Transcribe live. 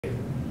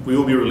we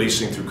will be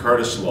releasing through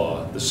Cardus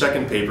Law the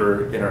second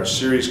paper in our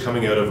series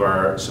coming out of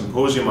our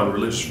Symposium on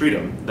Religious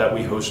Freedom that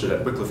we hosted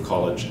at Wycliffe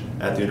College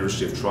at the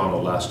University of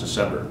Toronto last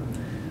December.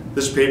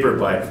 This paper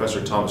by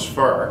Professor Thomas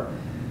Farr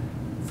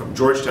from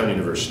Georgetown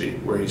University,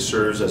 where he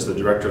serves as the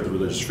director of the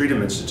Religious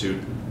Freedom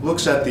Institute,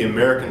 looks at the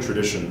American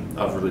tradition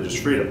of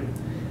religious freedom,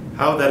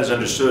 how that is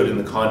understood in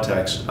the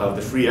context of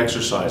the Free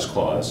Exercise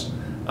Clause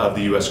of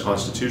the U.S.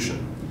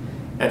 Constitution,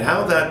 and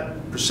how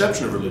that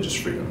perception of religious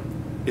freedom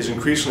is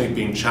increasingly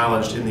being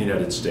challenged in the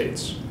United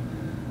States.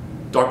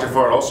 Dr.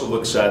 Farr also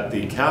looks at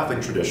the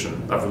Catholic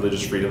tradition of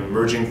religious freedom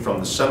emerging from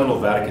the seminal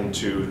Vatican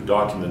II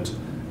document,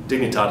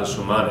 Dignitatis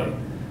Humanae,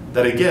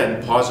 that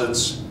again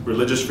posits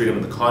religious freedom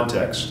in the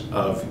context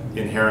of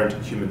inherent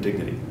human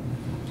dignity.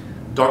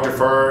 Dr.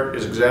 Farr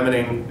is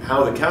examining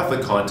how the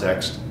Catholic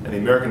context and the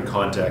American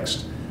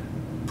context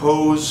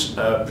pose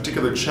a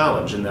particular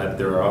challenge in that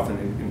there are often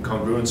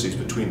incongruencies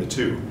between the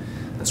two.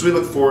 And so we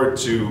look forward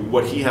to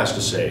what he has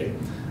to say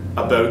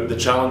about the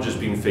challenges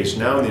being faced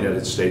now in the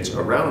United States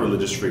around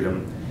religious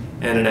freedom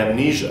and an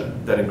amnesia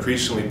that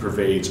increasingly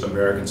pervades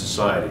American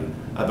society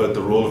about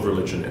the role of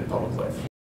religion in public life.